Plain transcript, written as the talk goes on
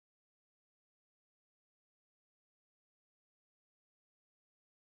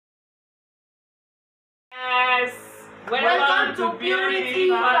Yes, Welcome to Purity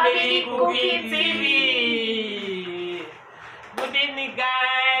Family Cooking TV. Good evening,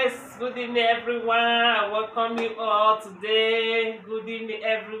 guys. Good evening, everyone. I welcome you all today. Good evening,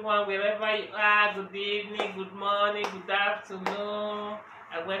 everyone, wherever you are. Good evening, good morning, good afternoon.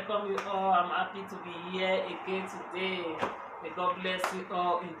 I welcome you all. I'm happy to be here again today. May God bless you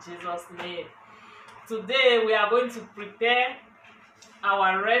all in Jesus' name. Today, we are going to prepare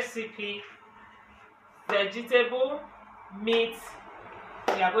our recipe. Vegetable meat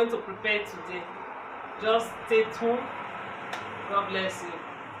we are going to prepare today. Just stay tuned. God bless you.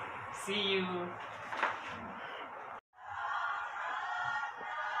 See you.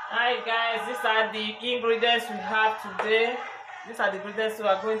 Hi guys, these are the ingredients we have today. These are the ingredients we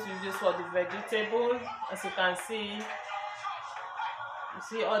are going to use for the vegetable. As you can see, you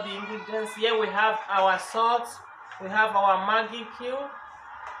see all the ingredients. Here we have our salt, we have our Maggi cube,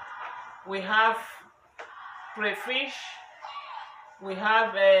 we have crayfish, we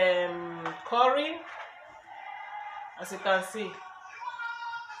have curry. As you can see,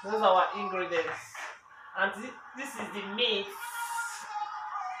 those are our ingredients. And this is the meat.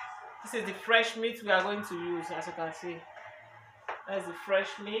 This is the fresh meat we are going to use. As you can see, that's the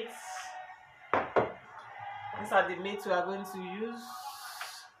fresh meat. These are the meat we are going to use.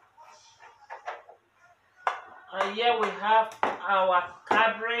 And here we have our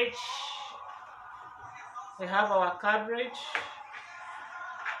cabbage. We have our cabbage.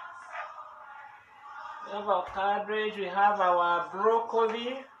 We have our cabbage. We have our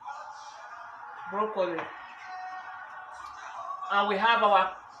broccoli. And we have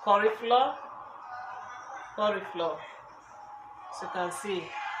our cauliflower. As you can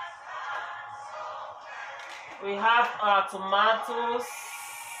see, we have our tomatoes.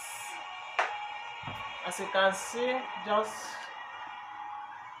 As you can see, just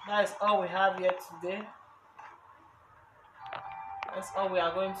that is all we have here today. That's all we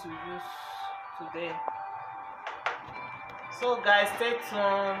are going to use today. So guys, stay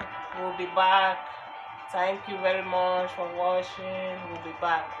tuned. We'll be back. Thank you very much for watching. We'll be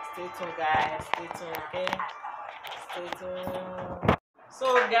back. Stay tuned, guys. Stay tuned, okay? Stay tuned. So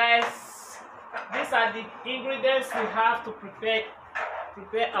guys, these are the ingredients we have to prepare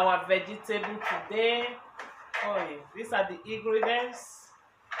our vegetable today. Oh, these are the ingredients.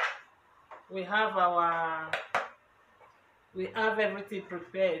 We have everything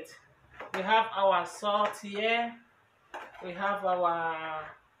prepared. We have our salt here. We have our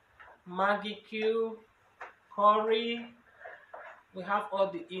Maggi cube, curry. We have all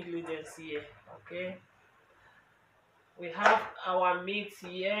the ingredients here, okay? We have our meat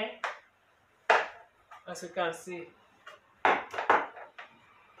here, as you can see.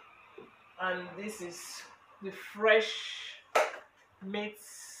 And this is the fresh meat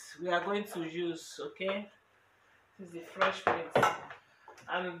we are going to use, okay? This is the fresh meat.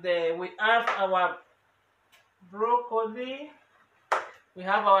 And we have our broccoli. We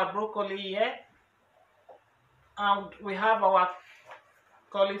have our broccoli here. And we have our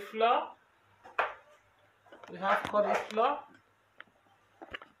cauliflower. We have cauliflower,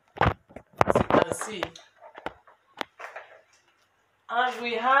 as you can see. And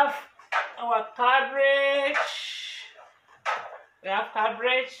we have our cabbage. We have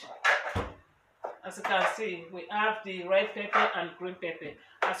cabbage. As you can see, we have the red pepper and green pepper.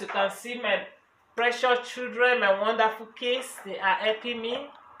 As you can see, my precious children, my wonderful kids, they are helping me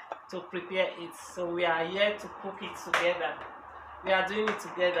to prepare it. So we are here to cook it together. We are doing it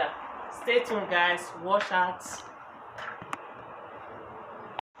together. Stay tuned, guys. Watch out.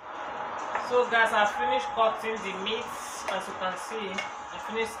 So guys, I finished cutting the meat. As you can see, I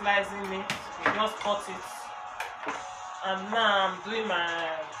finished slicing it. We just cut it. And now I'm doing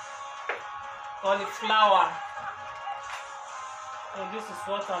my cauliflower. And this is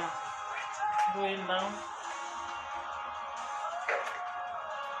what I'm doing now.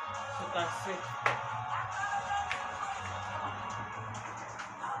 You can see.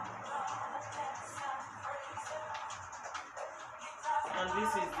 And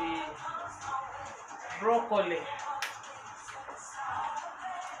this is the broccoli.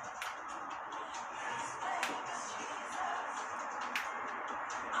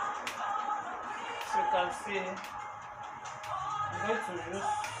 So you can see, I'm going to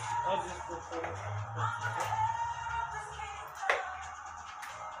use all this broccoli.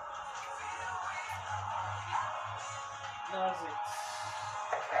 That's it.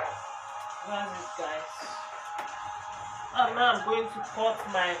 That's it, guys. And now I'm going to cut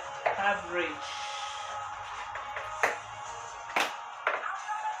my cabbage.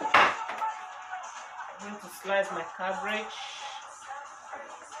 I'm going to slice my cabbage.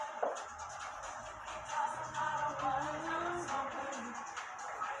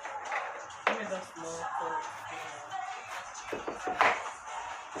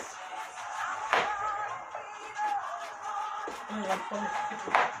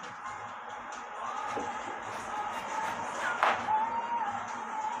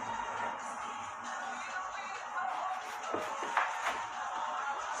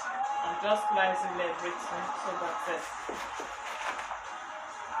 I'm just slicing everything, so that's it.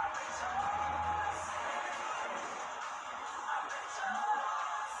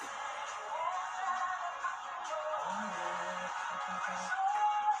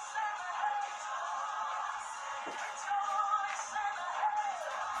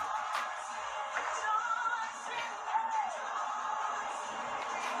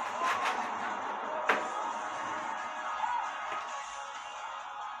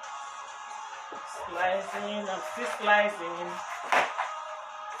 Slicing, I'm still slicing.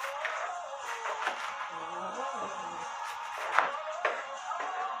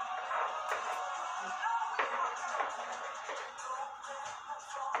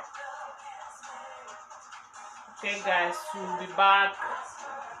 Okay guys, we'll be back.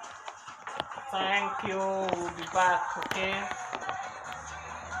 Thank you, we'll be back, okay?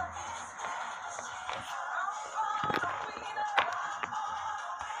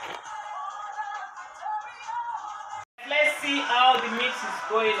 Let's see how the meat is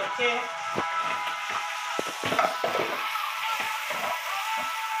going, okay?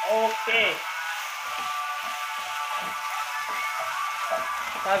 Okay.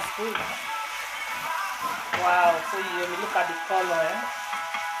 That's good. Wow, so you look at the color, eh?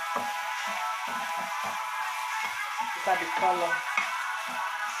 Look at the color.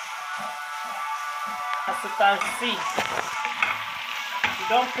 As you can see, you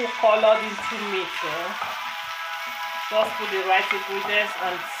don't put color into meat, eh? Just put the right ingredients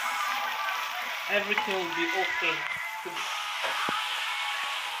and everything will be okay.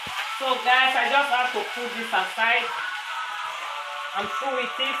 So guys, I just have to put this aside. I'm through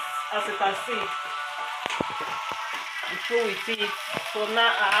with it, as you can see. I'm through with it. So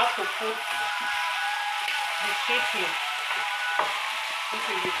now I have to put the chicken. This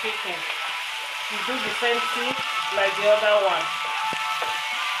is the chicken. You do the same thing like the other one.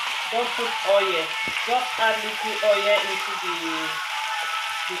 Don't put oil. Just add little oil into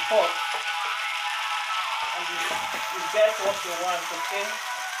the pot. And you get what you want, okay?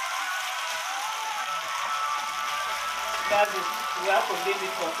 That is, we have to leave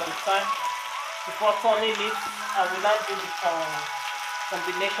it for some time before turning it, and we now do the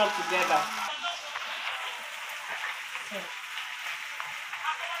combination together.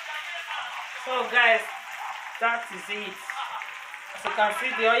 So guys, that is it. As you can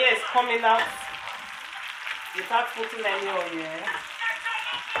see, the oil is coming out without putting any oil.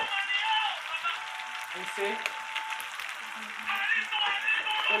 You see?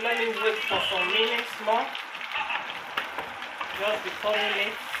 So let me wait for some minutes more. Just be turning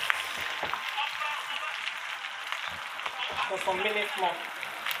it for some minutes more.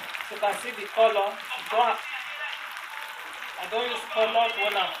 You can see the color. I don't use color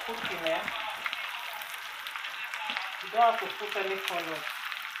when I'm cooking. You don't have to put any color.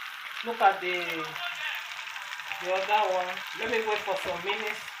 Look at the other one. Let me wait for some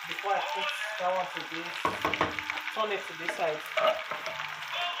minutes before I put that one to this. Turn it to this side.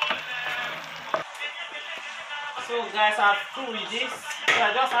 So guys, I'm through with this. So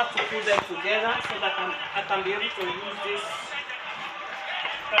I just have to put them together so that I can be able to use this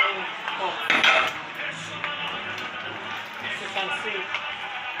pot. As you can see.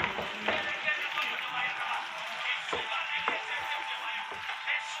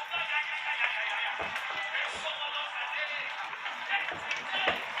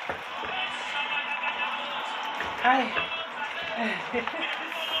 Hi.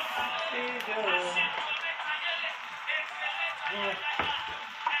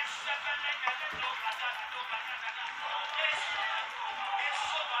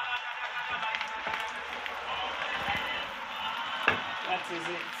 That is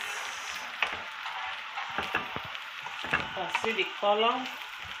it. You can see the color.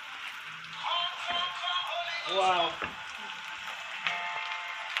 Wow.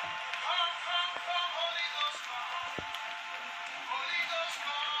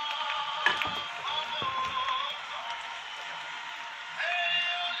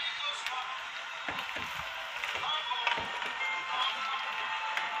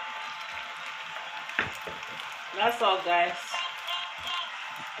 That's all guys.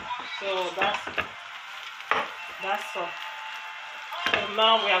 So that's all. So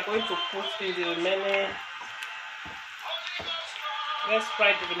now we are going to put in the remaining. Let's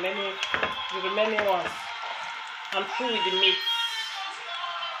fry the remaining ones. I'm through with the meat.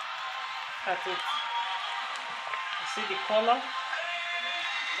 That's it. You see the color?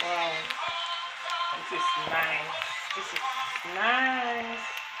 Wow, this is nice. This is nice.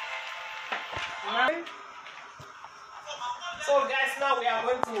 Nice. So guys, now we are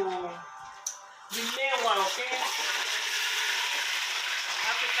going to the main one, okay?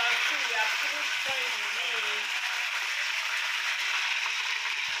 As you can see, we are finished frying the meat.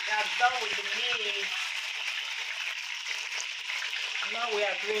 We are done with the meat. Now we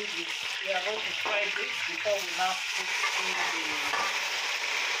are doing this. We are going to fry this before we now put in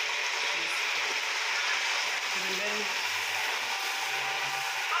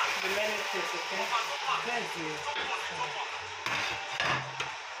the many things, okay? There's the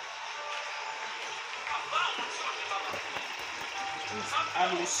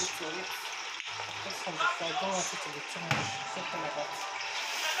add little to it. Just from the side. I don't want it to be too much. Something like that.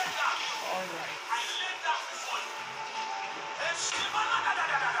 Alright.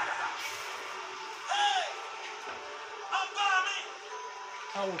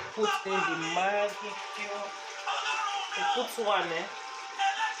 I will put in the Maggi cube. We put one, eh?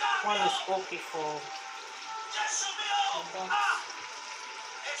 One is okay for that.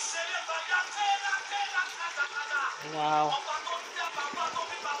 Wow.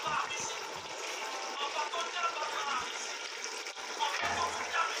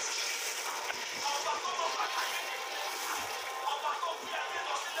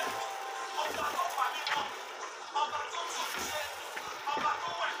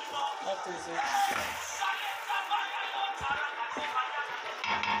 That is it.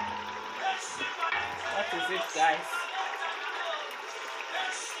 That is it, guys.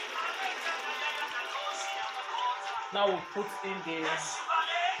 Now we'll put in the...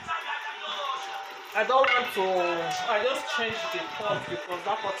 I don't want to... I just changed the pot because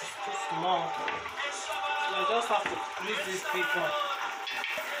that pot is too small. So I just have to use this big one. I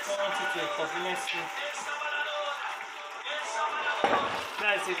don't want it to inconvenience me.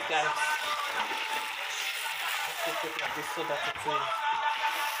 That's it, guys. Let's put it like this so that it will...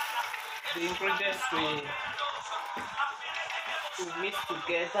 The ingredients will mix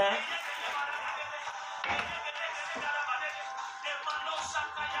together.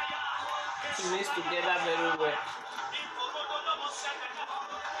 To mix together very well.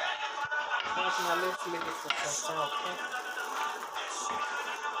 Now let's leave it for some time, okay?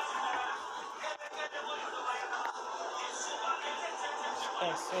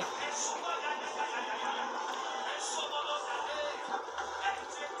 That's it.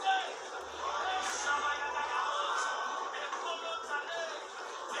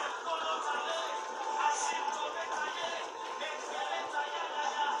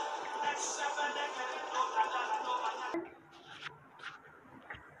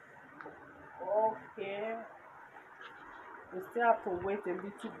 Okay, we still have to wait a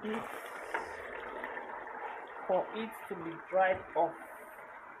little bit for it to be dried off.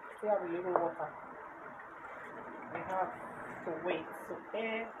 Still have a little water. We have to wait,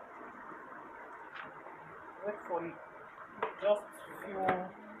 okay? Wait for it just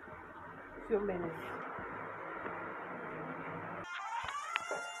few minutes.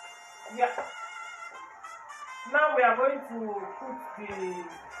 Yeah. Now we are going to put the...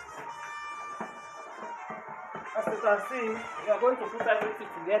 As you can see, we are going to put everything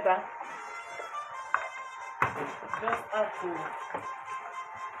together. Just have to...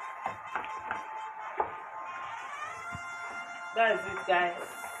 That is it, guys.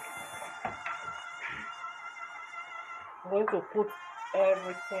 I'm going to put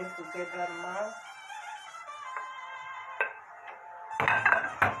everything together now.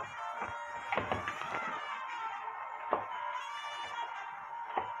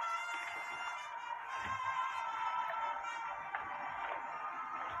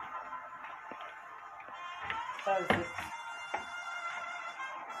 That is it.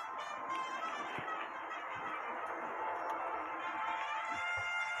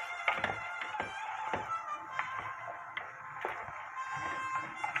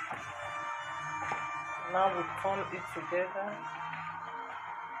 Now we turn it together.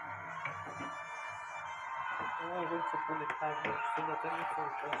 Now I'm going to put the cabbage so that everything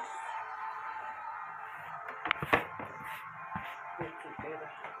just go together.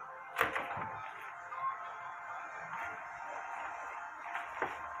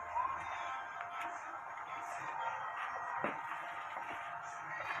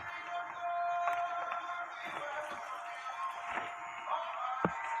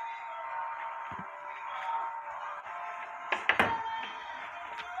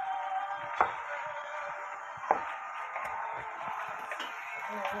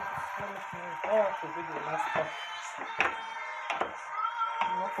 I want to do the last part.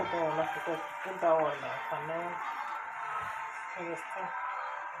 I'm not put that one last because put that one now. And then understand.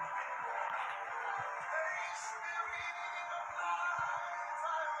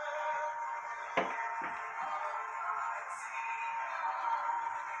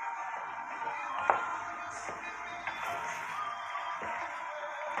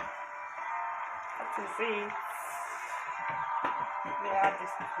 is it. We add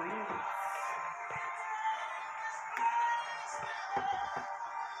this to it.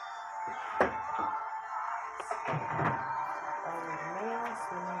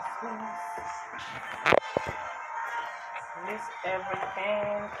 Mix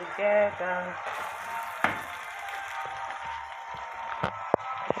everything together.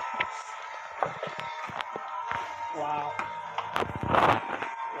 Wow.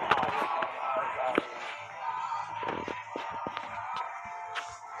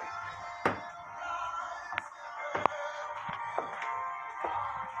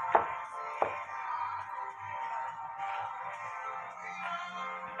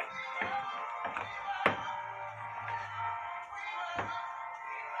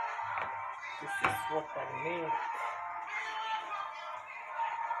 This is what I need.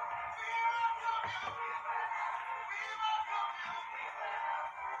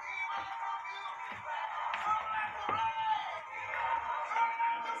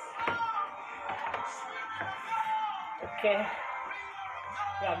 Okay,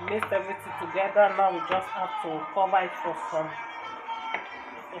 we have mixed everything together. Now we just have to cover it for some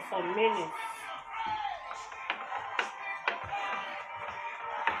minutes.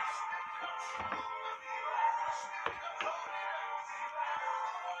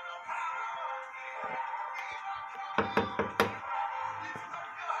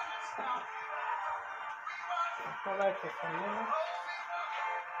 Cover it for some minutes.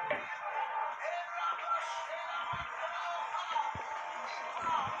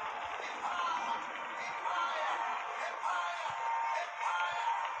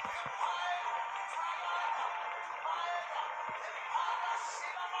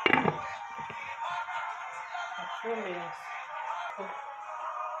 A few minutes.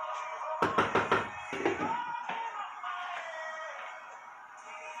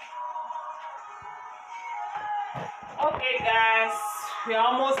 Okay, guys, we're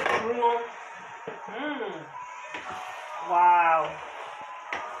almost through. Wow.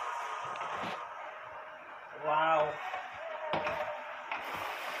 Wow.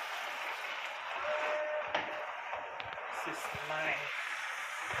 This is nice.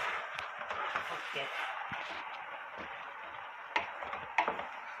 Okay.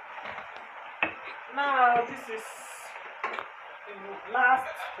 Now this is the last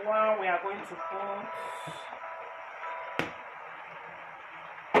one we are going to put.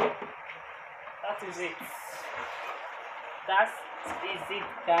 That is it. That is it,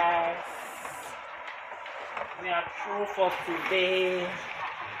 guys. We are through for today.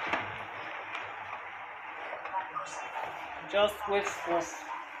 Just wait for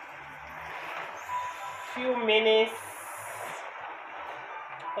few minutes,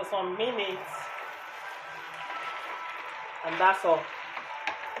 for some minutes, and that's all.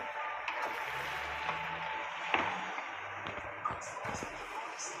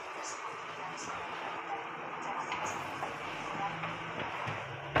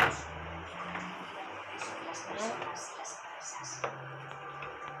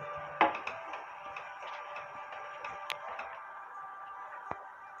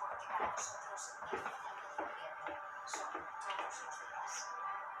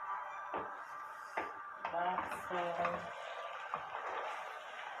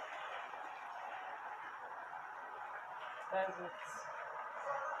 That's it.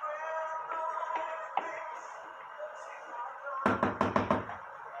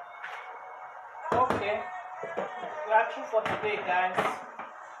 Okay, we are through for today, guys.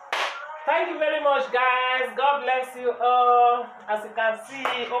 Thank you very much, guys. God bless you all. As you can see,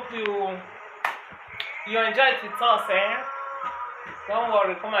 hope you enjoyed it with us, eh? Don't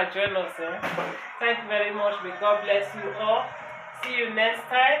worry, come and join us, eh? Thank you very much. May God bless you all. See you next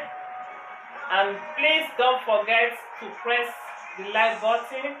time. And please don't forget to press the like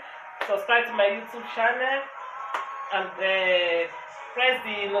button, subscribe to my YouTube channel, and press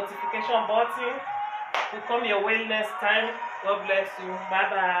the notification button to come your way next time. God bless you. Bye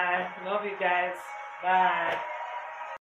bye. Love you guys. Bye.